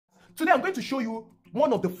Today I'm going to show you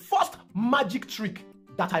one of the first magic trick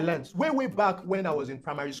that I learned way back when I was in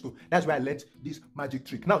primary school. That's where I learned this magic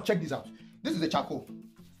trick. Now check this out. This is the charcoal,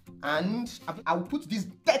 and I will put this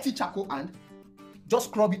dirty charcoal and just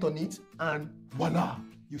scrub it on it, and voila,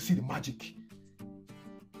 you see the magic.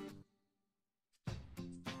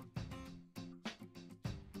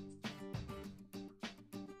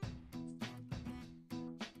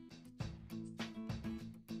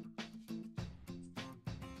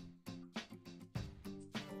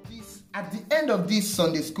 At the end of this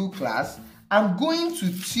Sunday school class, I'm going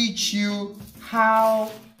to teach you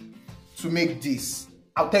how to make this.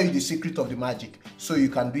 I'll tell you the secret of the magic so you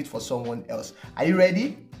can do it for someone else. Are you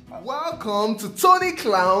ready? Welcome to Tony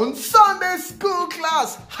Clown Sunday school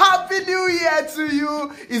class. Happy New Year to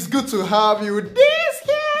you. It's good to have you this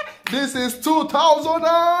year. This is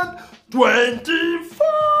 2024.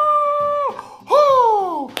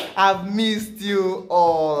 Oh, I've missed you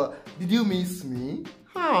all. Did you miss me?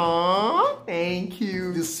 Aww, thank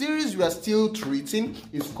you. The series we are still treating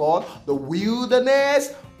is called The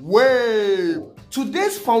Wilderness Way.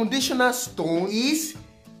 Today's foundational stone is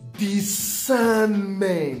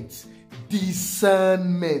discernment.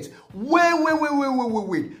 Discernment.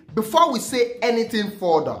 Wait. Before we say anything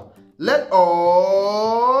further, let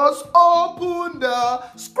us open the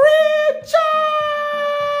scriptures.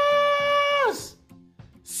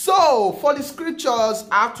 So, for the scriptures,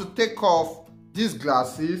 I have to take off these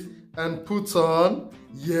glasses and put on,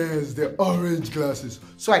 yes, the orange glasses,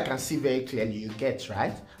 so I can see very clearly. You get,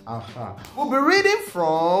 right? We'll be reading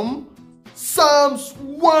from Psalms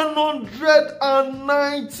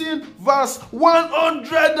 119 verse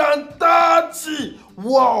 130.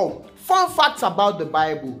 Wow! Fun facts about the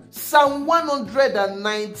Bible. Psalm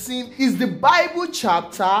 119 is the Bible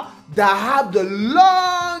chapter that have the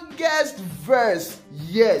longest verse.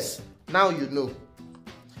 Yes, now you know.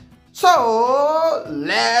 So,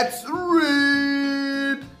 let's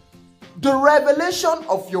read. The revelation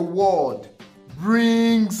of your word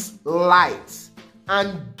brings light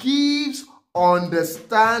and gives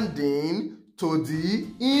understanding to the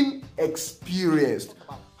inexperienced.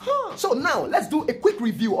 So now, let's do a quick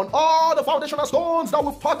review on all the foundational stones that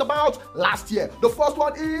we've talked about last year. The first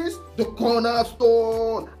one is the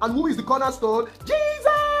cornerstone. And who is the cornerstone?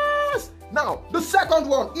 Jesus! Now, the second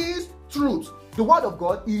one is truth. The word of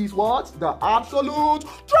God is what? The absolute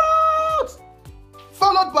truth.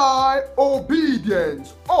 Followed by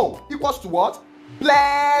obedience. O equals to what?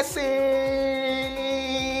 Blessings.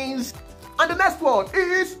 And the next one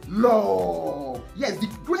is love. Yes, the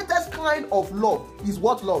greatest kind of love is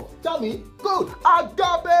what love? Tell me. Good.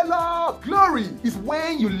 Agape love. Glory is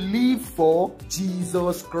when you live for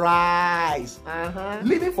Jesus Christ.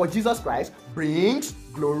 Living for Jesus Christ brings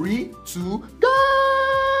glory to God.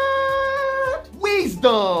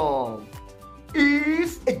 Wisdom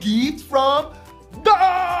is a gift from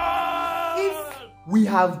God. If we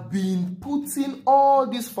have been putting all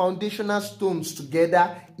these foundational stones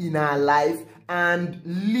together in our life and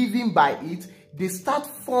living by it, they start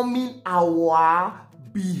forming our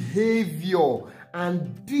behavior,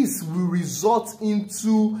 and this will result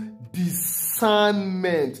into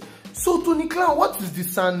discernment. So, Tony Clown, what is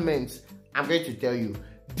discernment? I'm going to tell you.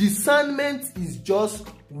 Discernment is just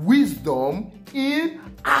wisdom in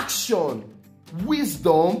action.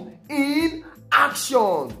 Wisdom in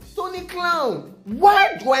action. Tony Clown,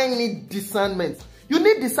 why do I need discernment? You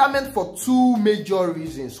need discernment for two major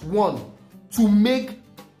reasons. One, to make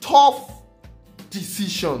tough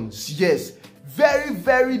decisions. Yes,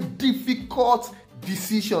 very difficult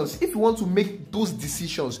decisions. If you want to make those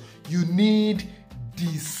decisions, you need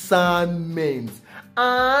discernment.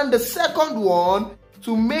 And the second one,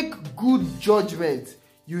 to make good judgment,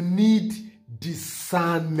 you need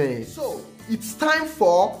discernment. So, it's time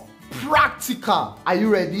for practical. Are you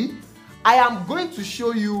ready? I am going to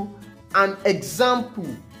show you an example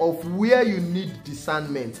of where you need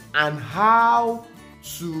discernment and how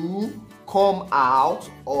to come out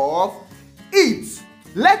of it.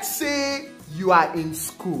 Let's say you are in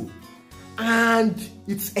school and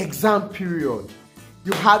it's exam period.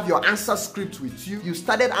 You have your answer script with you. You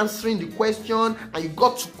started answering the question and you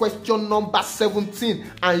got to question number 17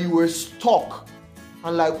 and you were stuck.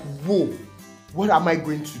 And like, whoa, what am I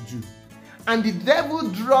going to do? And the devil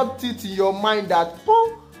dropped it in your mind that,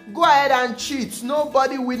 boom, go ahead and cheat.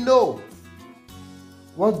 Nobody will know.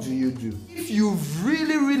 What do you do? If you've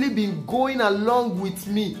really been going along with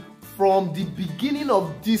me from the beginning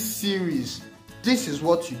of this series, this is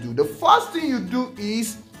what you do. The first thing you do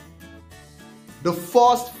is the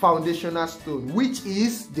first foundational stone, which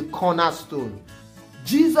is the cornerstone.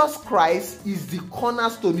 Jesus Christ is the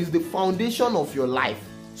cornerstone, is the foundation of your life.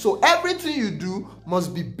 So everything you do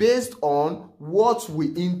must be based on what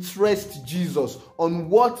will interest Jesus, on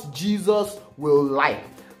what Jesus will like.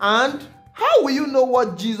 And how will you know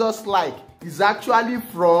what Jesus like? It's actually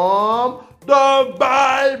from the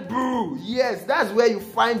Bible. Yes, that's where you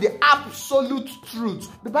find the absolute truth.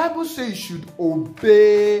 The Bible says you should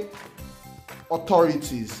obey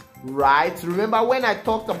authorities, right? Remember when I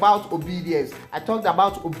talked about obedience, I talked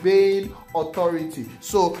about obeying authority.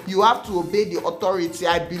 So you have to obey the authority.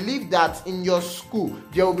 I believe that in your school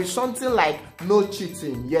there will be something like no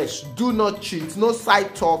cheating. Yes, do not cheat, no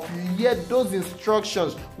side talk. You hear those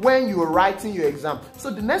instructions when you are writing your exam. So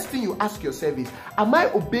the next thing you ask yourself is, am I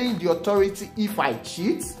obeying the authority if I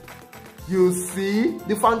cheat? You see,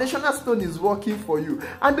 the foundational stone is working for you.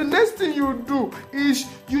 And the next thing you do is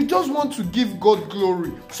you just want to give God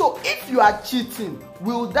glory. So if you are cheating,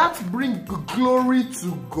 will that bring glory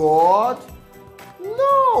to God?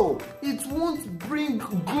 No, it won't bring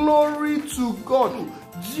glory to God.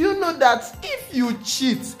 Do you know that if you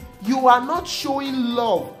cheat, you are not showing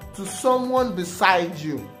love to someone beside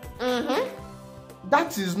you?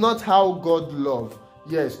 That is not how God loves.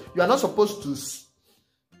 Yes, you are not supposed to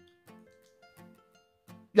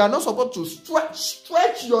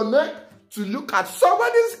stretch your neck to look at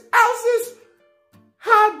somebody else's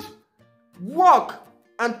hard work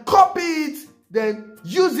and copy it, then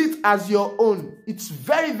use it as your own. It's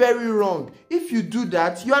very, very wrong. If you do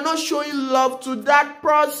that, you are not showing love to that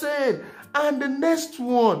person. And the next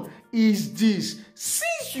one is this.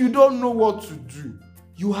 Since you don't know what to do,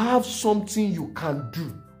 you have something you can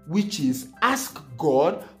do, which is ask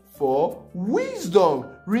God for wisdom.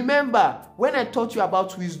 Remember, when I taught you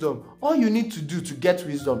about wisdom, all you need to do to get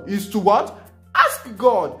wisdom is to what? Ask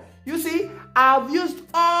God. You see, I've used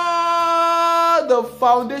all the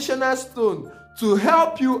foundational stone to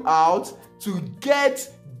help you out to get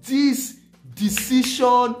this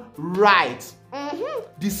decision right.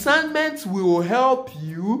 Discernment will help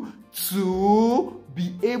you to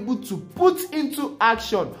be able to put into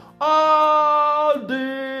action all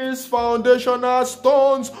these foundational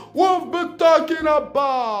stones we've been talking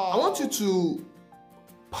about. I want you to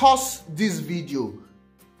pause this video.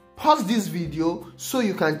 Pause this video so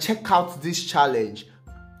you can check out this challenge.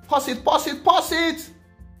 Pause it, pause it, pause it.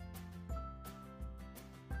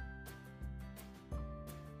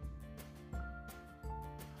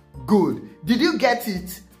 Good. Did you get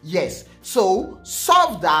it? Yes. So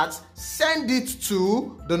solve that, send it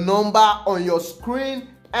to the number on your screen,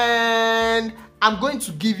 and I'm going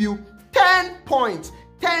to give you 10 points.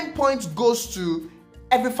 10 points goes to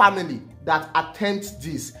every family that attempts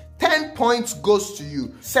this. 10 points goes to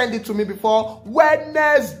you. Send it to me before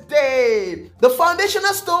Wednesday. The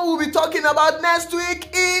foundational stone we'll be talking about next week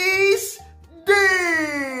is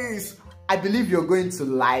this. I believe you're going to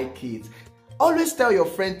like it. Always tell your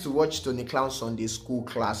friend to watch Tony Clown Sunday School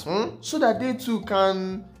class, so that they too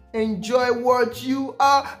can enjoy what you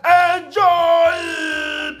are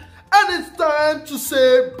enjoying. And it's time to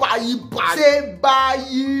say bye bye. Say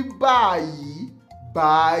bye bye.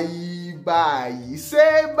 Bye bye.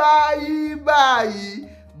 Say bye bye.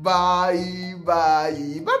 Bye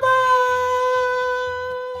bye. Bye bye.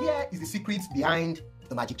 Here is the secret behind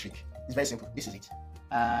the magic trick. It's very simple. This is it.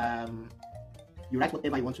 You write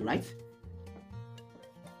whatever you want to write.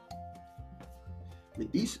 With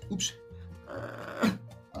this, oops.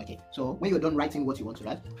 Okay, so when you're done writing what you want to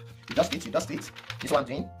write, you dust it. This one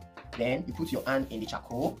thing. Then you put your hand in the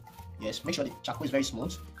charcoal. Yes, make sure the charcoal is very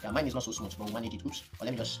smooth. Yeah, mine is not so smooth, but we manage it. Oops. But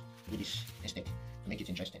let me just do this instead to make it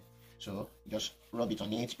interesting. So you just rub it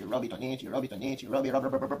on it. You rub it on it. You rub it on it. You rub it. Rub.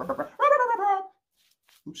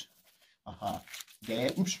 Oops.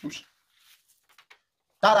 Then oops.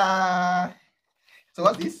 Ta-da! So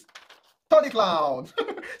what's this? Tony Clown.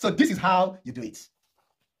 So this is how you do it.